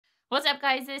What's up,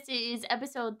 guys? This is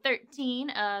episode 13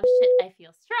 of Shit I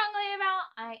Feel Strongly About.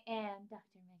 I am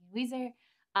Dr. Megan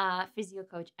Weezer, physio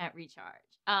coach at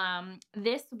Recharge.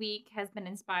 This week has been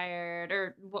inspired,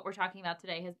 or what we're talking about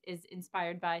today is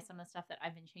inspired by some of the stuff that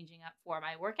I've been changing up for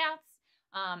my workouts.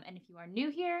 And if you are new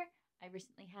here, I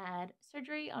recently had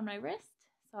surgery on my wrist.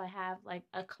 So I have like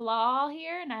a claw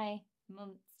here, and I'm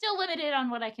still limited on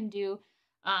what I can do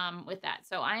with that.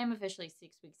 So I am officially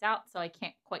 6 weeks out, so I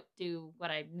can't quite do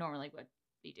what I normally would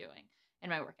be doing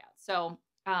in my workouts. So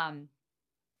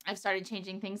I've started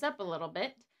changing things up a little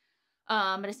bit.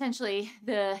 But essentially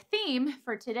the theme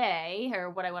for today,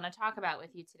 or what I want to talk about with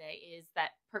you today, is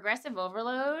that progressive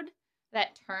overload.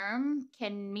 That term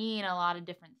can mean a lot of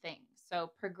different things. So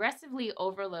progressively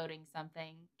overloading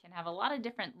something can have a lot of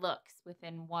different looks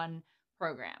within one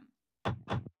program.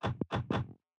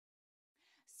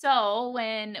 So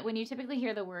when you typically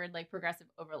hear the word like progressive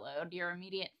overload, your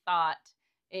immediate thought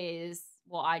is,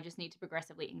 well, I just need to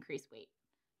progressively increase weight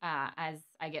as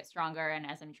I get stronger and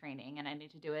as I'm training, and I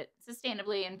need to do it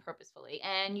sustainably and purposefully.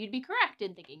 And you'd be correct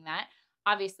in thinking that.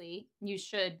 Obviously, you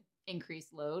should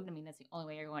increase load. I mean, that's the only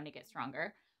way you're going to get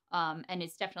stronger. And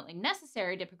it's definitely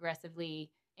necessary to progressively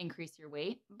increase your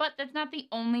weight, but that's not the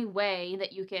only way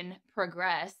that you can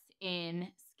progress in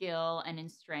skill and in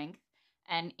strength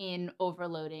and in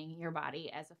overloading your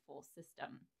body as a full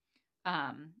system.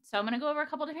 So I'm going to go over a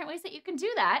couple different ways that you can do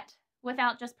that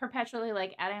without just perpetually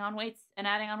like adding on weights and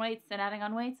adding on weights and adding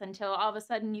on weights until all of a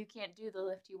sudden you can't do the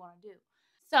lift you want to do.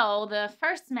 So the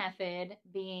first method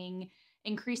being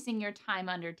increasing your time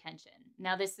under tension.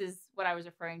 Now, this is what I was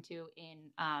referring to in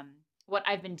what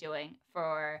I've been doing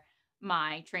for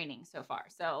my training so far.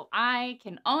 So I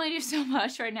can only do so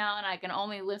much right now, and I can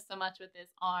only lift so much with this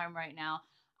arm right now.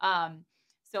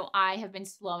 So I have been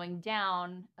slowing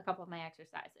down a couple of my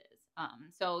exercises.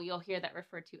 So you'll hear that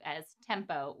referred to as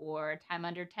tempo or time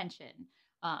under tension.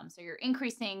 So you're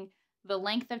increasing the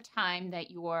length of time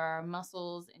that your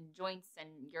muscles and joints, and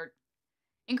you're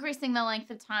increasing the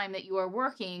length of time that you are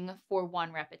working for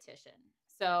one repetition.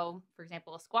 So for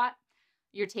example, a squat,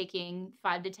 you're taking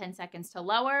 5 to 10 seconds to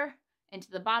lower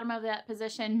into the bottom of that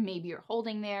position. Maybe you're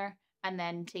holding there and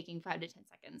then taking 5 to 10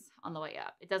 seconds on the way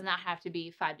up. It does not have to be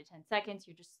 5 to 10 seconds.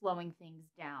 You're just slowing things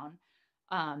down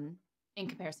in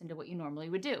comparison to what you normally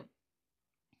would do.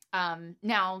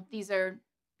 Now,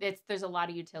 there's a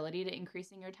lot of utility to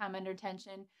increasing your time under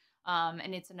tension.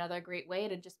 And it's another great way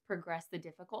to just progress the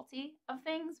difficulty of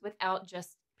things without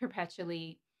just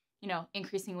perpetually,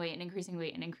 increasing weight and increasing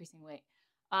weight and increasing weight.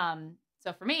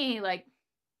 So for me, like,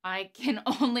 I can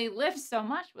only lift so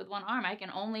much with one arm. I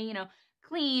can only,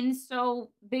 clean so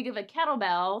big of a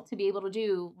kettlebell to be able to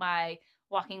do my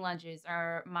walking lunges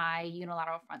or my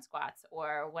unilateral front squats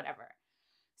or whatever.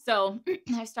 So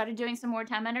I started doing some more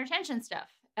time under tension stuff.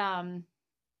 So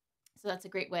that's a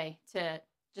great way to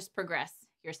just progress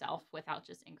yourself without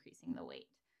just increasing the weight.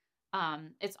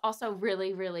 It's also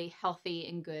really, really healthy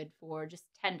and good for just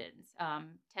tendons.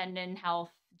 Tendon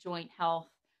health, joint health,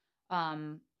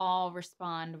 all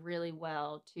respond really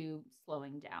well to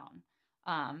slowing down.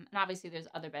 And obviously there's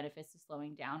other benefits to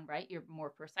slowing down, right? You're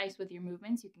more precise with your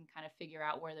movements. You can kind of figure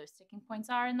out where those sticking points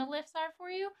are and the lifts are for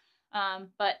you.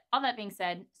 But all that being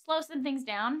said, slow some things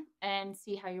down and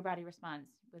see how your body responds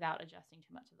without adjusting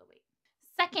too much of the weight.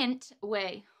 Second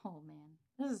way, oh man,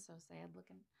 this is so sad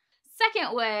looking.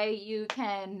 Second way you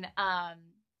can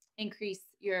increase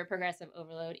your progressive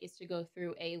overload is to go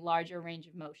through a larger range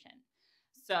of motion.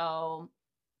 So,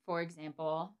 for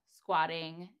example,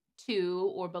 squatting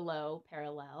 2 or below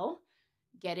parallel,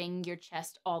 getting your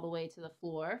chest all the way to the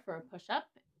floor for a push-up,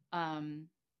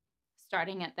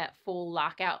 starting at that full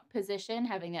lockout position,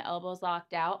 having the elbows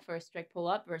locked out for a strict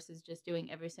pull-up versus just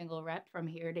doing every single rep from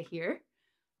here to here,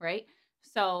 right?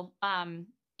 So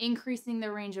increasing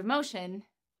the range of motion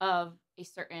of a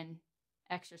certain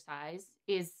exercise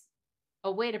is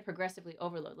a way to progressively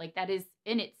overload. Like, that is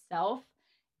in itself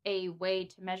a way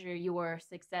to measure your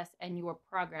success and your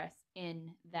progress in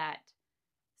that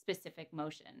specific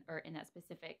motion or in that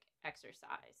specific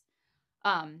exercise.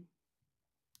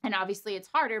 And obviously it's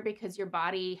harder because your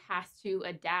body has to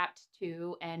adapt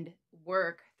to and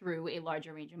work through a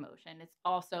larger range of motion. It's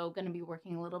also going to be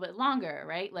working a little bit longer,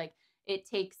 right? Like, it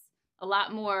takes a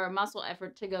lot more muscle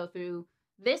effort to go through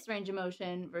this range of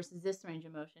motion versus this range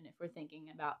of motion if we're thinking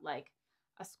about like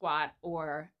a squat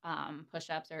or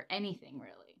push-ups or anything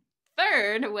really.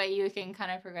 Third way you can kind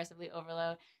of progressively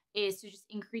overload is to just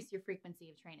increase your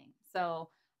frequency of training. So,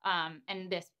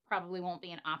 and this probably won't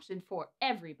be an option for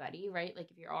everybody, right? Like,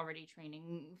 if you're already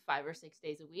training 5 or 6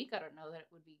 days a week, I don't know that it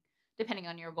would be, depending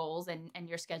on your goals and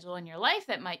your schedule and your life,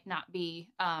 that might not be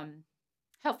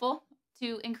helpful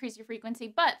to increase your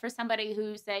frequency. But for somebody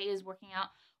who, say, is working out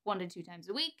 1 to 2 times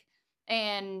a week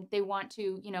and they want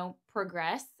to,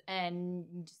 progress and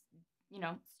just,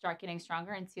 start getting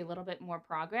stronger and see a little bit more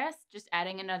progress, just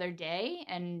adding another day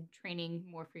and training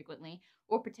more frequently,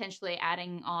 or potentially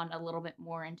adding on a little bit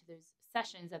more into those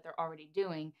sessions that they're already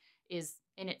doing, is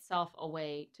in itself a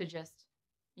way to just,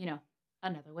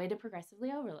 another way to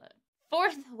progressively overload.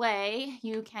 Fourth way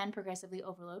you can progressively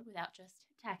overload without just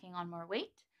tacking on more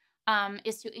weight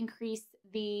is to increase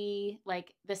the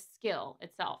skill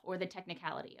itself, or the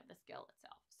technicality of the skill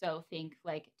itself. So think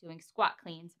like doing squat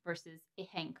cleans versus a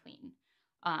hang clean,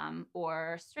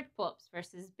 or strict pull-ups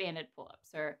versus banded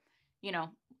pull-ups, or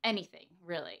anything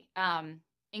really.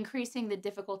 Increasing the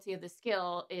difficulty of the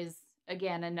skill is,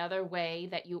 again, another way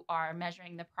that you are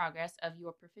measuring the progress of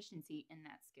your proficiency in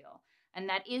that skill. And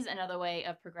that is another way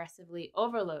of progressively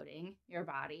overloading your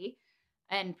body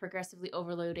and progressively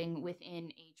overloading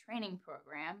within a training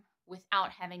program without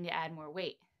having to add more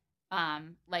weight.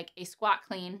 Like a squat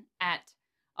clean at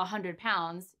 100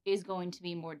 pounds is going to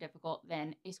be more difficult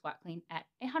than a squat clean at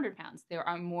 100 pounds. There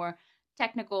are more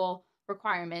technical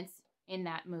requirements in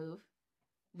that move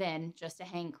than just a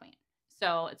hang clean.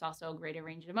 So it's also a greater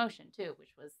range of motion too,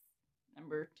 which was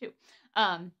number 2.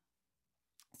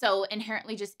 So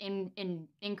inherently just in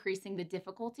increasing the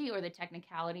difficulty or the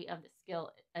technicality of the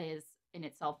skill is in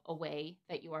itself a way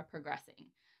that you are progressing.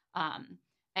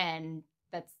 And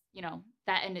that's,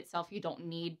 that in itself, you don't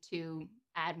need to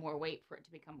add more weight for it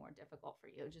to become more difficult for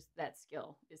you. Just that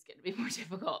skill is going to be more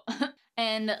difficult.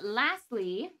 And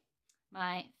lastly,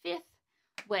 my 5th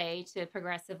way to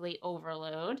progressively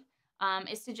overload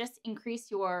is to just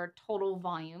increase your total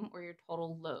volume or your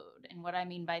total load. And what I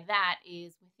mean by that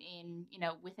is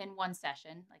within one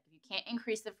session, like if you can't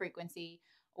increase the frequency,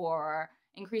 or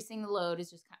increasing the load is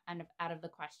just kind of out of the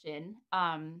question,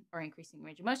 or increasing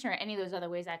range of motion, or any of those other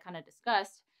ways I kind of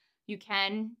discussed, you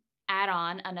can add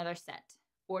on another set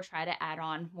or try to add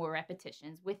on more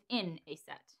repetitions within a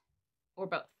set, or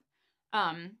both.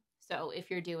 So if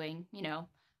you're doing,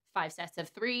 5 sets of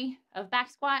 3 of back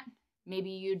squat, maybe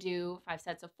you do 5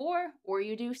 sets of 4, or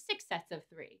you do 6 sets of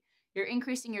 3. You're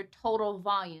increasing your total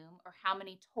volume, or how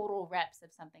many total reps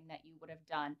of something that you would have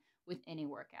done with any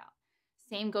workout.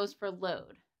 Same goes for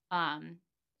load.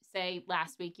 Say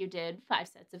last week you did 5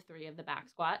 sets of 3 of the back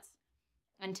squats,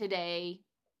 and today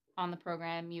on the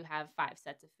program you have 5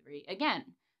 sets of 3 again.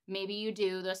 Maybe you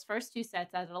do those first 2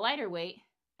 sets at a lighter weight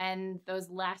and those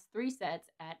last 3 sets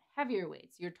at heavier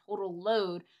weights. Your total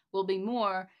load will be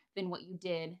more than what you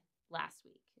did last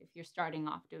week if you're starting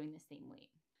off doing the same weight.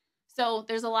 So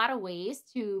there's a lot of ways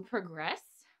to progress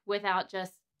without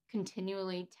just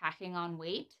continually tacking on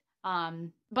weight.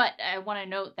 But I want to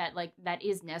note that that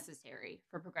is necessary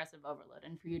for progressive overload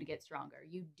and for you to get stronger.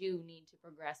 You do need to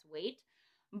progress weight,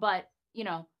 but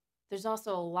there's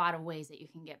also a lot of ways that you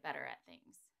can get better at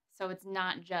things. So it's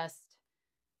not just,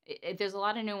 there's a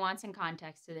lot of nuance and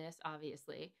context to this,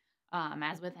 obviously,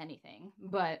 as with anything,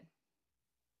 but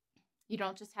you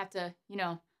don't just have to,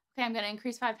 okay, I'm going to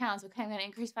increase 5 pounds. Okay, I'm going to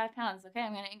increase 5 pounds. Okay,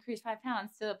 I'm going to increase 5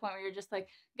 pounds, to the point where you're just like,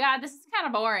 God, this is kind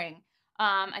of boring.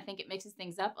 I think it mixes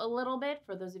things up a little bit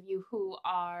for those of you who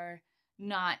are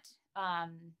not,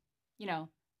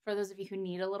 for those of you who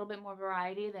need a little bit more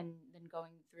variety than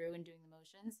going through and doing the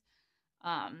motions.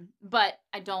 But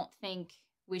I don't think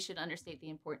we should understate the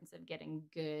importance of getting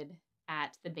good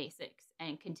at the basics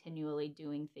and continually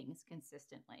doing things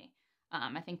consistently.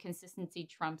 I think consistency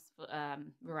trumps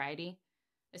variety,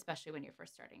 especially when you're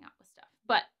first starting out with stuff.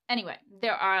 But anyway,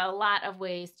 there are a lot of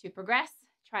ways to progress.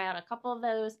 Try out a couple of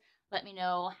those. Let me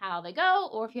know how they go,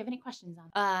 or if you have any questions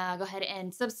on go ahead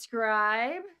and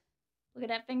subscribe. Look at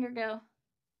that finger go.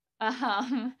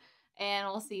 And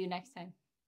we'll see you next time.